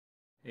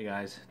Hey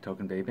guys,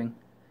 Token Vaping,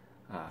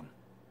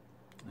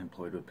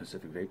 employed with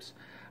Pacific Vapes.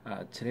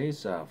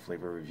 Today's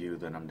flavor review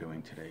that I'm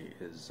doing today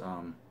is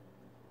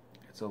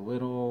it's a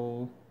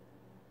little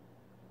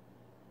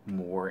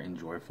more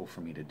enjoyable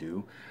for me to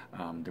do.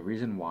 The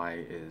reason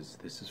why is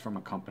this is from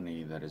a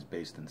company that is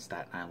based in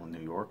Staten Island, New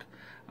York.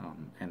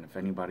 And if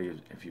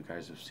you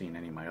guys have seen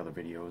any of my other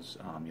videos,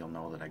 you'll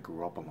know that I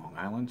grew up on Long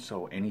Island.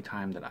 So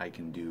anytime that I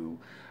can do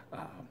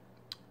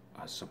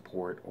a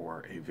support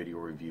or a video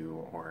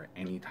review or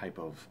any type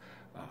of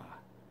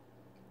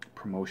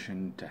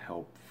promotion to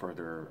help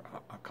further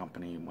a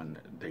company when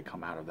they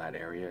come out of that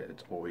area,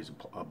 it's always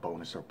a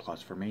bonus or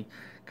plus for me.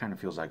 Kind of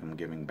feels like I'm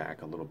giving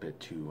back a little bit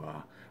to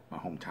my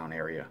hometown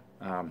area.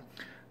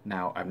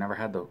 Now, I've never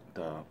had the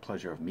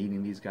pleasure of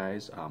meeting these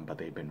guys, but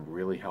they've been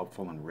really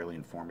helpful and really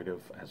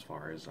informative as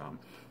far as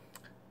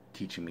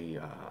teaching me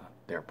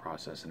their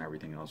process and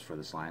everything else for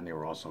this line. They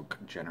were also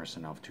generous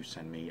enough to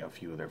send me a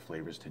few of their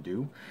flavors to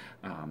do.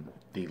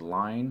 The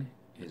line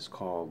is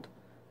called,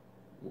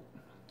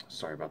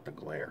 sorry about the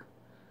glare,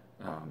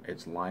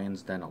 it's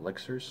Lion's Den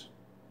Elixirs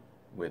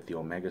with the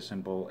Omega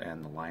symbol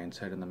and the lion's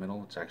head in the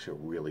middle. It's actually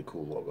a really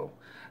cool logo.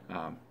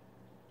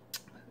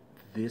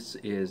 This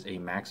is a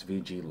Max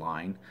VG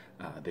line.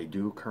 They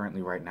do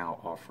currently right now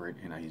offer it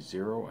in a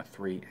 0, a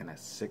 3, and a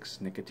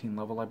 6 nicotine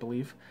level, I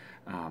believe.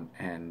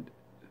 And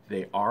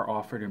they are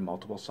offered in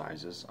multiple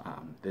sizes.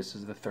 This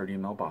is the 30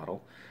 ml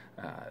bottle.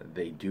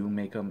 They do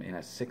make them in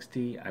a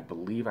 60. I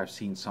believe I've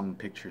seen some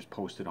pictures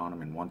posted on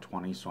them in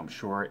 120, so I'm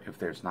sure if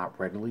there's not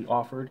readily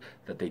offered,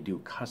 that they do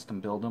custom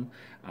build them.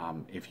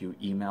 If you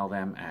email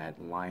them at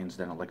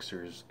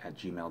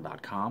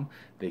lionsdenelixirs@gmail.com,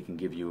 they can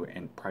give you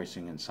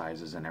pricing and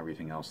sizes and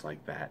everything else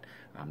like that.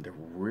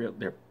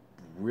 They're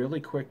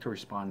really quick to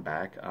respond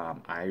back.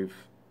 I've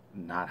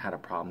not had a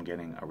problem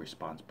getting a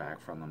response back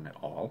from them at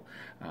all.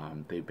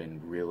 They've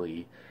been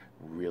really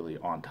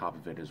on top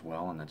of it as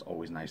well, and that's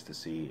always nice to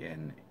see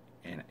in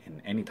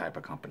any type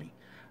of company,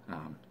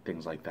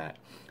 things like that.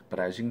 But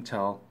as you can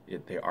tell,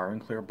 they are in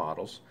clear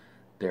bottles.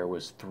 There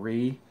was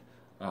three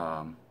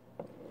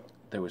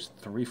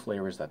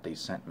flavors that they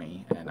sent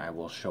me, and I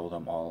will show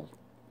them all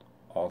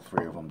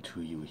three of them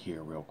to you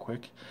here real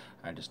quick.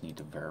 I just need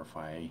to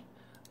verify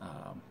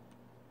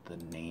the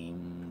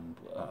name,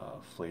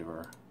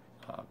 flavor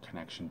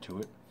connection to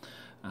it.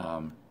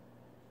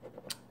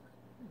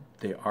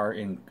 They are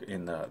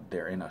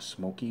they're in a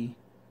Smoky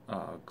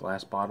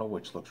glass bottle,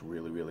 which looks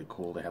really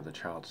cool. They have the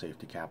child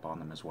safety cap on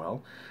them as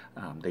well.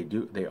 They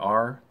do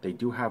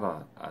have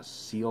a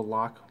seal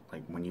lock.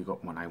 Like when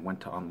I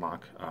went to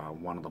unlock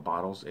one of the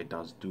bottles, it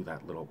does do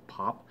that little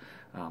pop,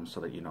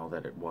 so that you know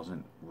that it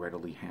wasn't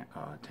readily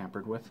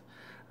tampered with.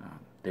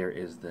 There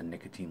is the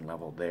nicotine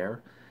level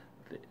there.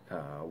 The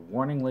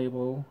warning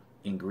label,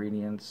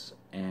 ingredients,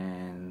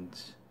 and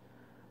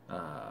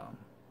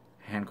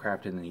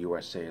handcrafted in the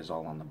USA is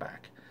all on the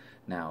back.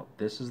 Now,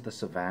 this is the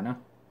Savannah.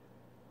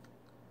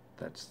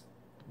 That's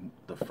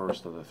the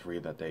first of the three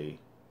that they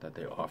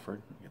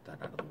offered. Get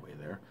that out of the way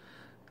there.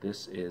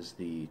 This is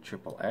the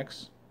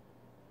XXX.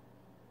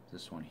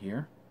 This one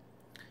here.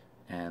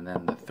 And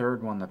then the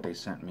third one that they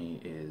sent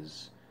me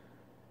is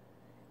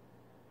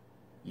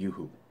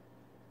Yoo-Hoo.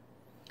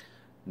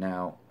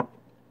 Now,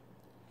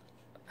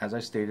 as I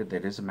stated,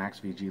 that is a Max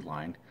VG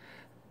line.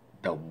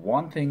 The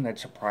one thing that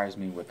surprised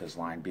me with this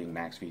line being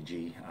Max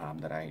VG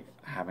that I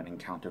haven't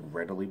encountered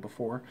readily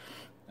before,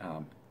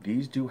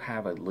 these do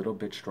have a little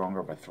bit stronger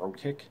of a throat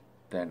kick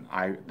than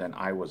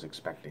I was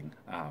expecting.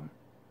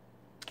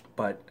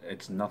 But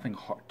it's nothing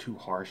too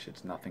harsh,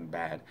 it's nothing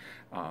bad.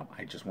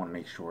 I just want to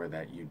make sure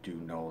that you do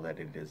know that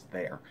it is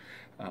there.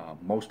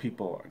 Most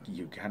people,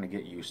 you kind of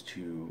get used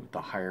to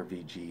the higher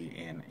VG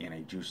in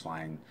a juice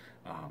line,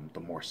 the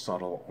more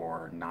subtle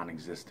or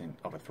non-existent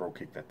of a throat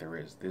kick that there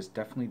is. This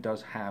definitely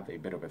does have a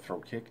bit of a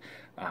throat kick,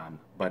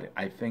 but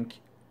I think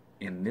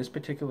in this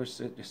particular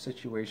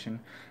situation,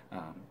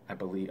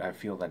 I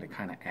feel that it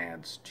kind of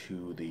adds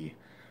to the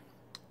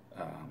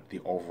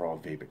overall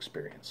vape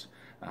experience.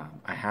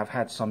 I have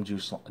had some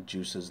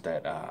juices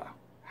that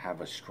have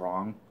a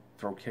strong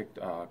throat kick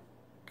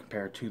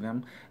compared to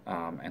them,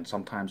 and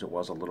sometimes it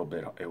was a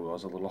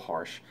little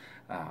harsh.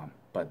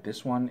 But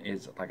this one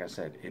is, like I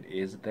said, it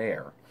is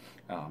there,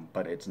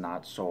 but it's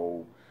not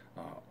so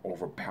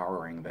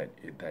overpowering that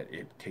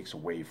it takes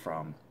away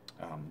from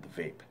the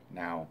vape.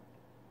 Now,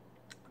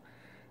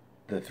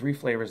 the three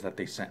flavors that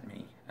they sent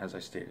me, as I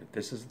stated,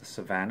 this is the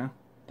Savannah.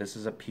 This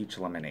is a peach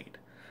lemonade.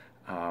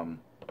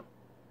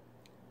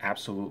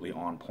 Absolutely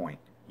on point.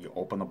 You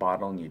open the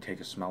bottle and you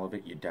take a smell of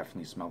it, you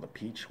definitely smell the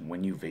peach.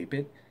 When you vape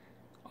it,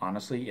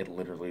 honestly, it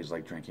literally is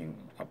like drinking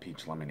a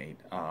peach lemonade.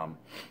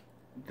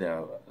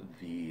 The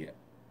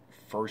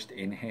first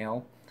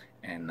inhale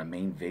and the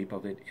main vape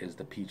of it is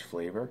the peach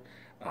flavor.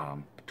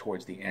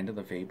 Towards the end of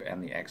the vape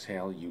and the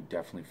exhale, you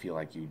definitely feel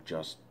like you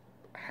just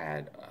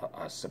had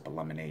a sip of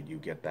lemonade. You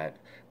get that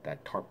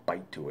tart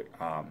bite to it,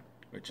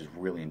 which is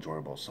really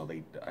enjoyable. So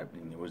I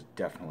mean, it was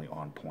definitely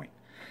on point.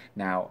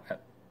 Now,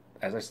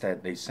 as I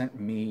said, they sent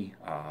me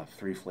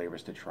 3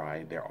 flavors to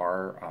try. There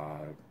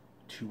are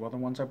 2 other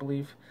ones, I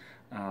believe,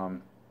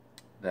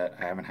 that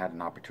I haven't had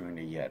an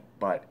opportunity yet.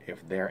 But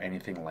if they're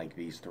anything like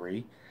these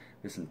 3,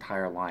 this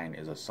entire line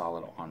is a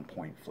solid on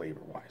point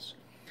flavor-wise.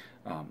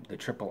 The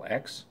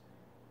XXX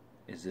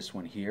is this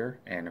one here,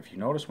 and if you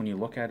notice when you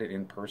look at it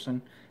in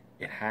person,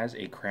 it has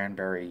a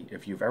cranberry.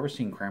 If you've ever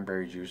seen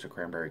cranberry juice, a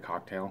cranberry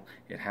cocktail,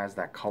 it has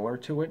that color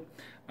to it.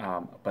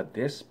 But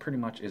this pretty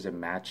much is a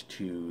match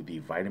to the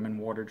vitamin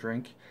water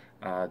drink.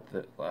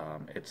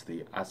 It's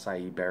the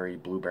acai berry,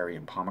 blueberry,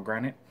 and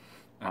pomegranate.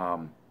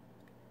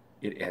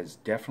 It has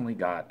definitely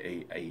got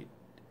a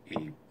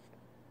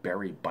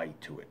berry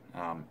bite to it.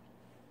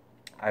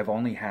 I've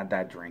only had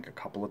that drink a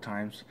couple of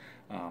times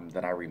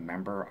that I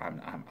remember.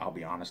 I'll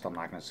be honest, I'm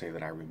not going to say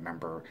that I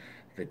remember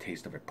the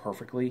taste of it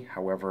perfectly.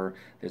 However,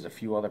 there's a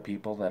few other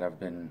people that have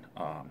been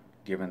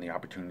given the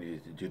opportunity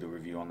to do the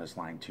review on this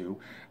line too.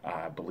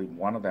 I believe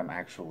one of them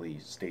actually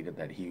stated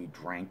that he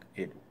drank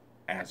it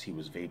as he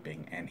was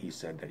vaping, and he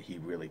said that he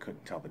really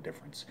couldn't tell the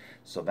difference.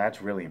 So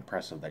that's really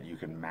impressive that you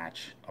can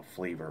match a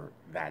flavor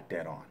that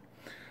dead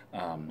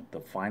on. The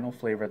final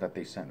flavor that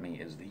they sent me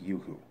is the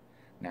Yoo-Hoo.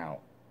 Now,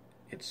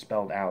 it's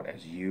spelled out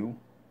as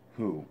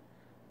you-hoo,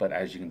 but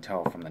as you can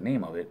tell from the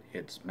name of it,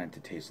 it's meant to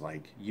taste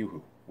like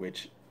Yoo-Hoo,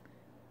 which,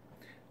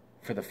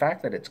 for the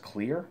fact that it's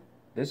clear,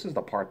 this is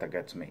the part that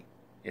gets me.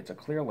 It's a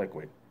clear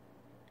liquid.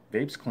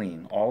 Vape's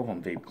clean. All of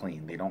them vape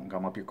clean. They don't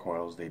gum up your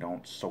coils. They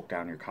don't soak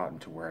down your cotton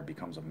to where it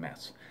becomes a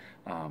mess.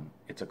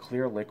 It's a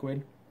clear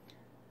liquid,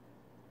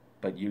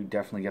 but you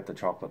definitely get the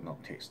chocolate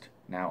milk taste.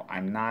 Now,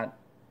 I'm not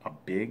a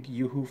big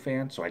Yoo-Hoo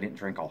fan, so I didn't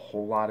drink a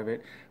whole lot of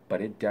it,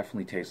 but it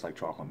definitely tastes like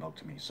chocolate milk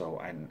to me.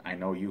 So I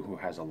know Yoo-Hoo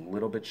has a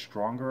little bit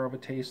stronger of a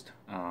taste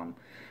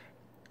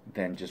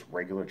than just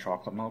regular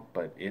chocolate milk,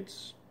 but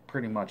it's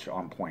pretty much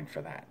on point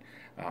for that.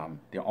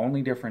 The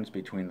only difference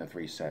between the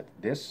 3 sets,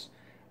 this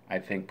I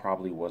think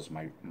probably was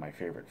my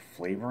favorite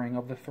flavoring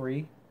of the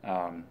 3.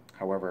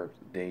 However,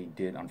 they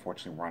did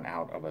unfortunately run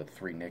out of a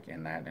 3 nic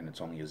in that, and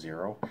it's only a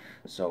 0.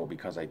 So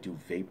because I do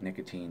vape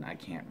nicotine, I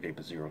can't vape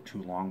a 0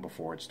 too long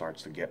before it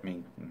starts to get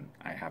me.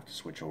 I have to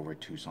switch over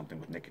to something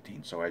with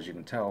nicotine. So as you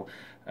can tell,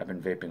 I've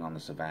been vaping on the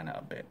Savannah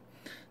a bit.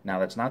 Now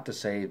that's not to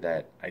say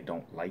that I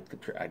didn't like the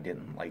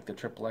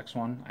XXX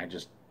one. I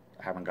just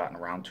haven't gotten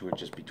around to it.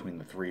 Just between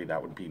the 3,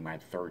 that would be my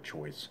 3rd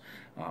choice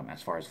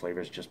as far as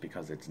flavors, just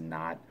because it's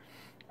not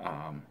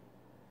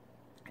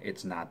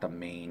the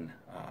main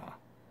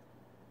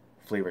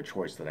flavor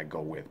choice that I go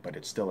with, but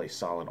it's still a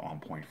solid on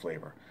point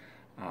flavor.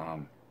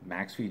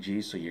 Max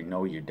VG, so you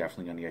know you're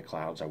definitely going to get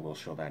clouds. I will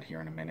show that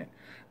here in a minute.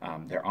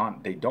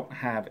 They don't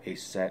have a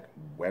set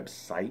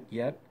website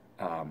yet.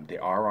 They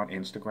are on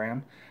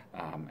Instagram,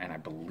 and I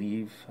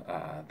believe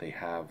they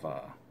have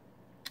a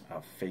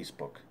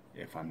Facebook,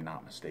 if I'm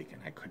not mistaken.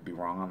 I could be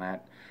wrong on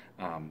that,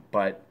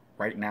 but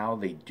right now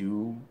they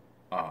do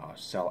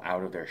sell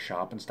out of their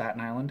shop in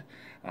Staten Island,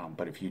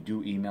 but if you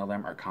do email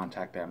them or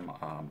contact them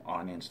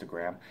on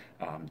Instagram,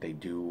 they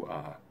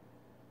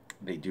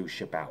do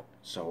ship out.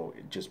 So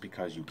just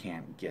because you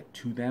can't get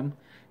to them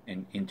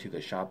and into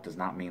the shop does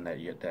not mean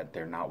that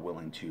they're not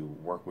willing to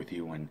work with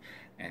you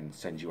and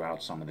send you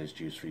out some of this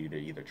juice for you to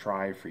either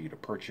try, for you to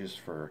purchase,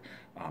 for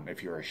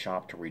if you're a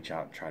shop to reach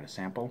out and try to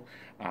sample.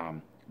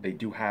 They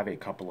do have a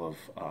couple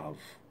of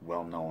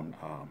well-known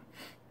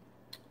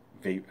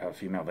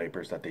female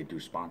vapors that they do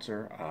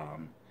sponsor.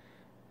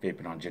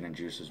 Vaping on Gin and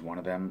Juice is one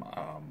of them.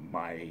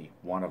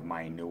 One of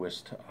my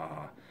newest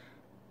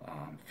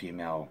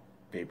female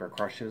vapor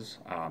crushes,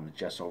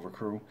 Jess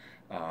Overcrew.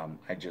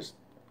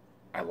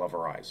 I love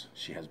her eyes.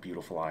 She has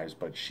beautiful eyes,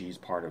 but she's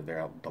part of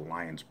the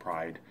Lion's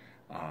Pride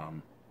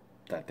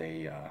that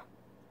they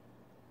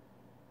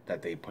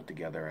put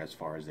together as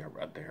far as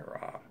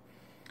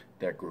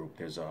their group.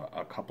 There's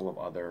a couple of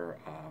other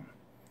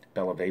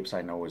Bella Vapes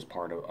I know is a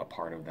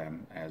part of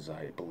them, as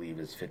I believe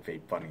is Fit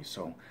Vape Bunny.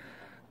 So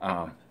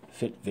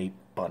Fit Vape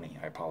Bunny,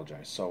 I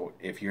apologize. So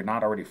if you're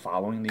not already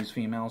following these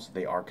females,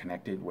 they are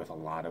connected with a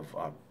lot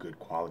of good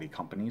quality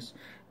companies.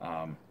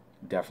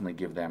 Definitely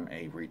give them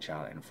a reach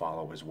out and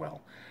follow as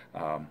well.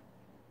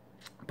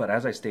 But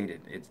as I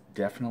stated, it's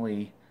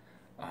definitely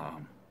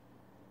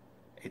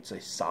it's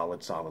a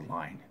solid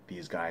line.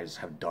 These guys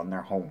have done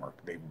their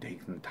homework. They've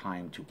taken the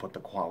time to put the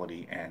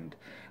quality and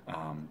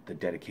the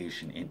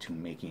dedication into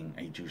making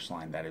a juice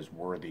line that is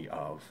worthy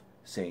of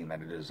saying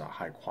that it is a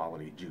high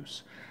quality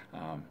juice.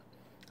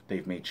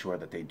 They've made sure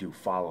that they do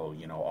follow,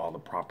 all the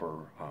proper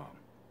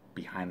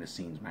behind the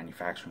scenes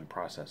manufacturing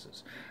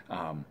processes.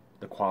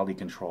 The quality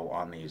control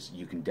on these,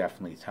 you can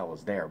definitely tell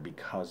is there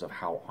because of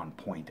how on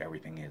point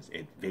everything is.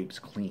 It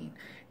vapes clean.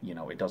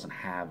 It doesn't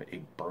have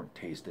a burnt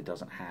taste. It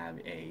doesn't have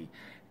a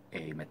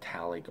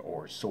metallic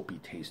or soapy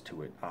taste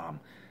to it.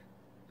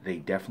 They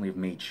definitely have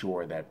made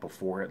sure that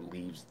before it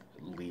leaves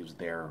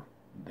their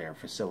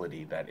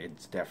facility, that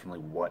it's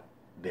definitely what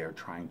they're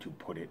trying to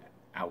put it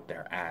out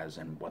there as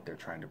and what they're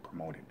trying to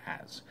promote it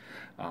as.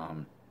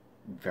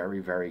 Very,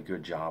 very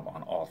good job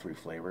on all 3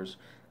 flavors.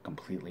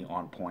 Completely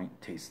on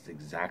point. Tastes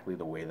exactly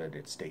the way that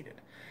it's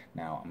stated.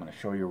 Now I'm going to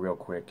show you real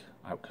quick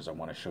because I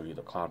want to show you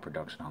the cloud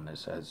production on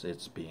this as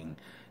it's being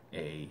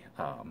a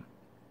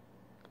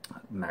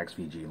Max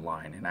VG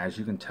line. And as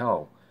you can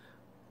tell,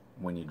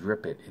 when you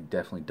drip it, it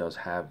definitely does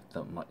have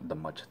the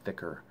much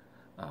thicker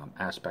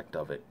aspect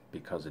of it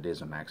because it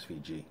is a Max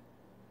VG.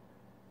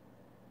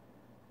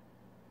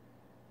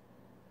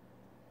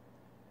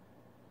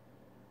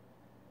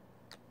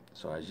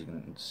 So as you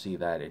can see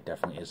that it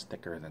definitely is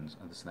thicker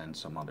than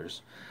some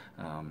others.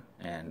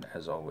 And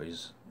as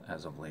always,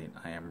 as of late,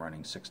 I am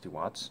running 60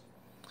 watts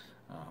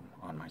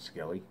on my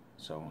skilly.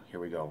 So here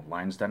we go.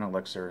 Lions Den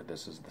Elixir.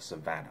 This is the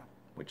Savannah,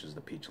 which is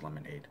the peach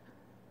lemonade.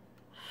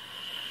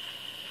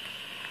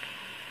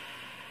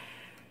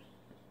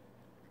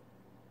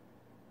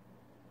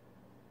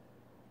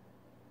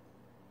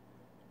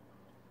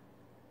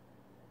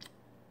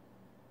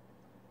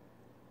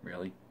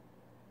 Really?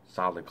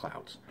 Solid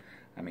clouds.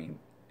 I mean,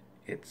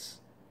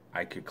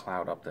 I could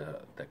cloud up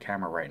the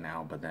camera right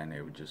now, but then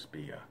it would just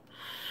be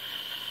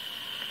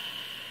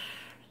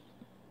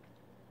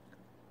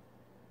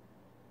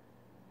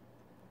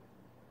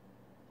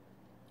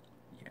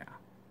yeah,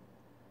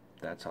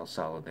 that's how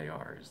solid they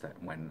are, is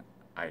that when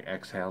I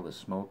exhale the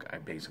smoke, I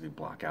basically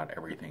block out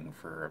everything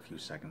for a few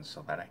seconds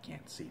so that I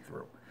can't see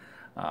through.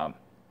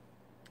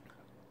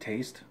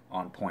 Taste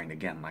on point.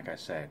 Again, like I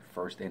said,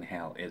 first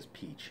inhale is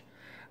peach.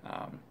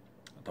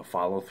 The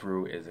follow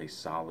through is a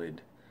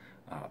solid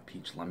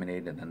peach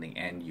lemonade, and then the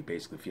end you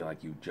basically feel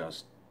like you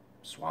just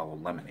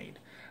swallowed lemonade.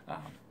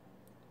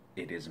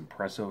 It is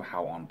impressive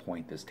how on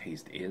point this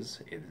taste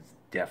is. It is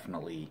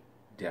definitely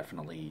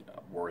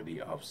worthy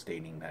of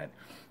stating that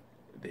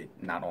it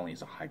not only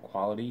is a high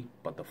quality,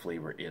 but the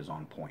flavor is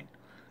on point.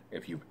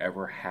 If you've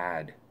ever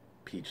had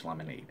peach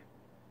lemonade,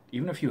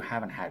 even if you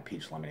haven't had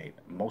peach lemonade,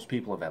 most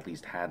people have at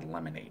least had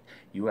lemonade.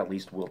 You at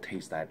least will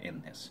taste that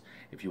in this.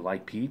 If you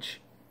like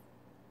peach,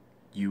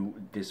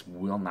 this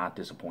will not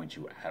disappoint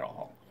you at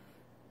all.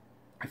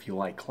 If you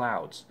like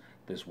clouds,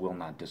 this will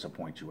not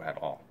disappoint you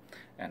at all.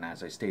 And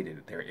as I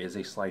stated, there is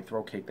a slight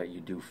throat cake that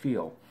you do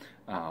feel,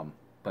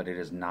 but it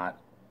is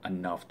not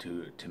enough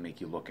to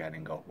make you look at it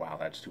and go, wow,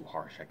 that's too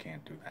harsh, I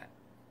can't do that.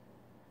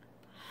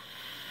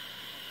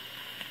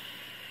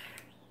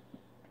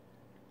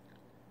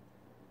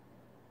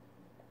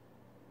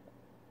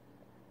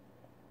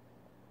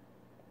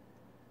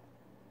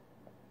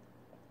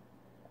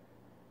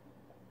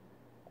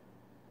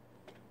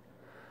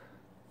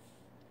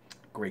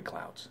 Great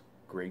clouds.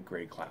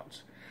 Great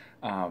clouds.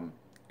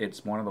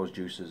 It's one of those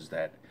juices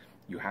that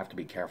you have to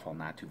be careful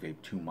not to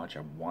vape too much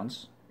at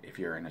once if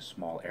you're in a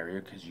small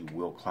area, because you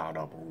will cloud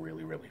up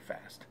really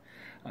fast.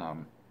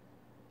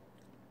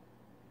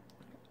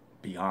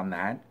 Beyond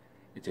that,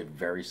 it's a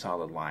very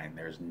solid line.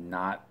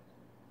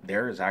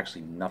 There is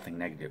actually nothing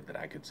negative that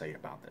I could say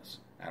about this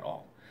at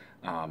all.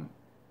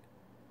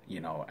 You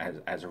know,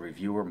 as a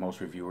reviewer,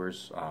 most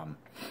reviewers,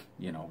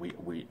 you know,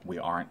 we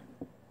aren't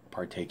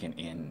partaken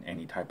in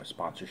any type of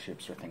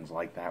sponsorships or things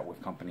like that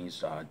with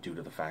companies due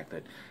to the fact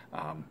that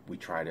we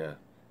try to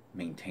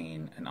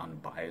maintain an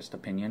unbiased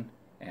opinion.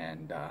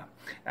 And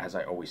as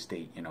I always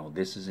state, you know,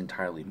 this is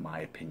entirely my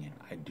opinion.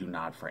 I do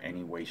not for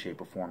any way, shape,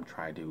 or form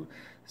try to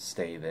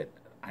say that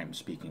I'm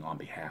speaking on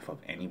behalf of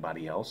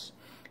anybody else.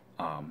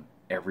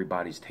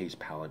 Everybody's taste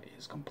palette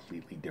is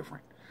completely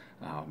different.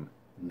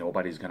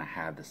 Nobody's going to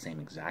have the same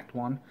exact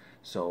one.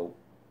 So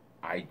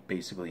I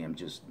basically am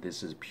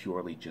this is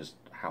purely just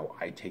how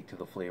I take to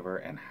the flavor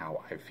and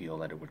how I feel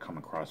that it would come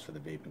across for the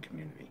vaping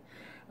community.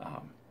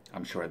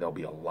 I'm sure there'll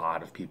be a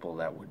lot of people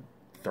that would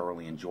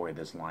thoroughly enjoy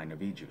this line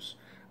of e-juice.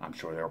 I'm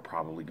sure there are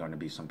probably going to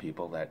be some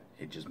people that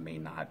it just may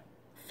not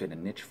fit a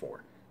niche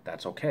for.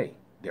 That's okay.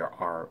 There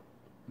are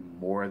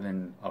more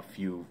than a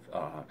few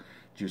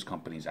juice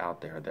companies out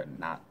there that are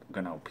not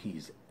going to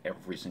appease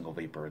every single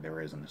vapor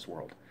there is in this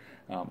world.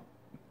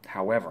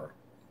 However,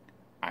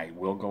 I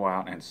will go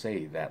out and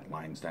say that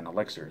Lions Den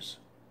Elixirs,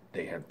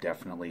 they have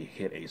definitely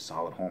hit a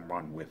solid home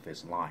run with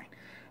this line.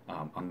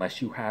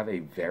 Unless you have a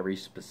very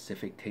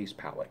specific taste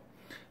palette,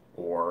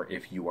 or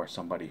if you are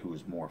somebody who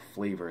is more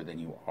flavor than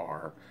you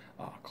are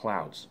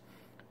clouds.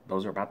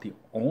 Those are about the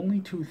only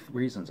two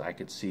reasons I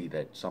could see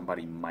that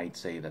somebody might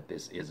say that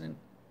this isn't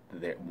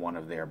one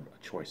of their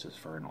choices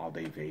for an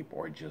all-day vape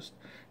or just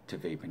to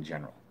vape in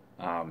general.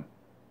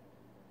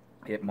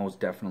 It most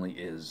definitely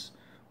is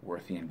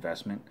worth the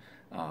investment.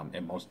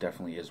 It most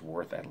definitely is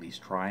worth at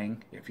least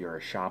trying. If you're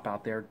a shop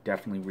out there,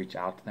 definitely reach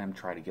out to them,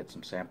 try to get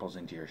some samples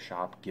into your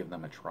shop, give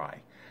them a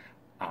try.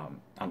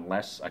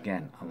 Unless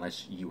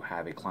you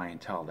have a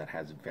clientele that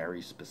has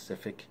very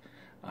specific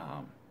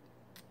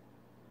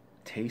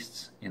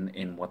tastes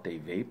in what they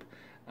vape,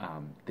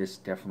 this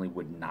definitely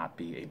would not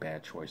be a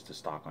bad choice to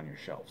stock on your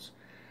shelves.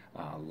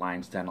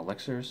 Lions Den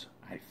Elixirs,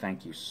 I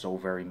thank you so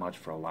very much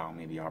for allowing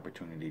me the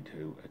opportunity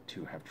to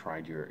have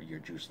tried your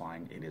juice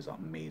line. It is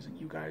amazing.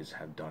 You guys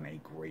have done a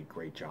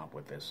great job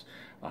with this.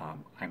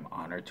 I'm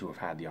honored to have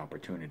had the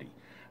opportunity.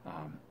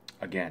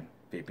 Again,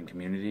 vaping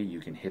community, you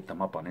can hit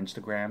them up on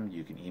Instagram.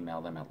 You can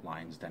email them at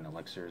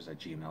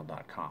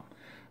lionsdenelixirs@gmail.com.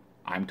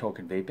 I'm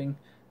Token Vaping,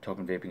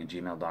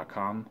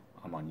 tokenvaping@gmail.com.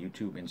 I'm on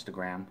YouTube,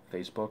 Instagram,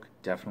 Facebook.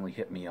 Definitely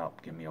hit me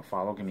up. Give me a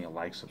follow, give me a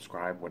like,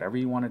 subscribe, whatever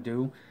you want to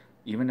do.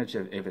 Even if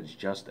it's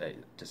just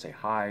to say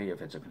hi,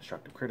 if it's a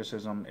constructive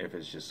criticism, if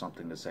it's just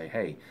something to say,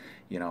 hey,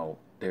 you know,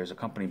 there's a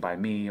company by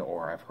me,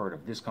 or I've heard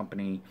of this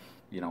company,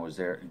 you know,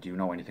 do you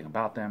know anything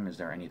about them? Is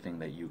there anything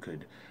that you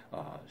could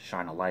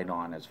shine a light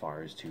on as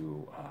far as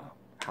to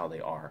how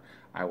they are?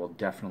 I will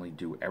definitely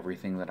do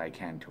everything that I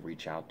can to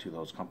reach out to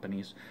those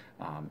companies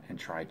and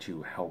try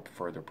to help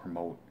further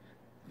promote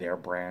their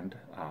brand.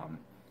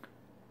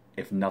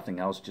 If nothing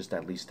else, just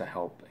at least to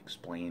help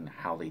explain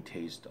how they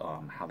taste,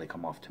 how they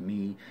come off to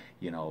me,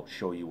 you know,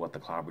 show you what the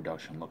cloud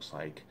reduction looks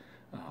like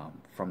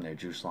from their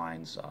juice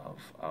lines,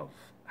 of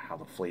how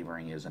the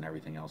flavoring is and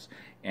everything else.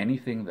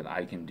 Anything that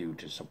I can do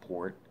to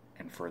support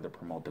and further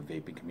promote the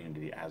vaping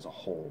community as a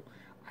whole,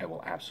 I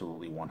will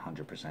absolutely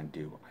 100%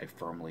 do. I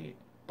firmly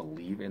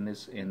believe in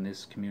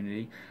this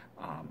community.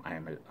 I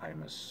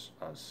am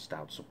a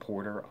stout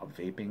supporter of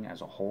vaping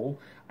as a whole.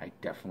 I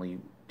definitely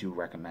do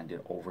recommend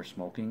it over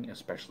smoking,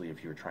 especially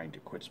if you're trying to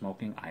quit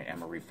smoking. I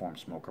am a reformed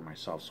smoker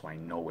myself, so I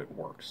know it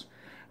works.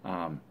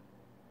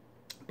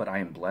 But I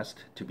am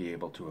blessed to be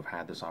able to have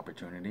had this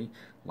opportunity.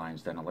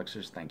 Lions Den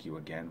Elixirs, thank you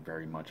again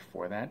very much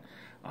for that.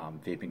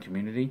 Vaping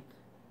community,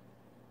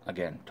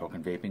 again,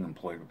 Token Vaping,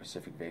 employed with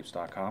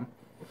PacificVapes.com.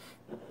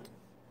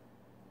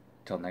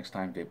 Till next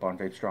time, vape on,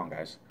 vape strong,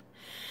 guys.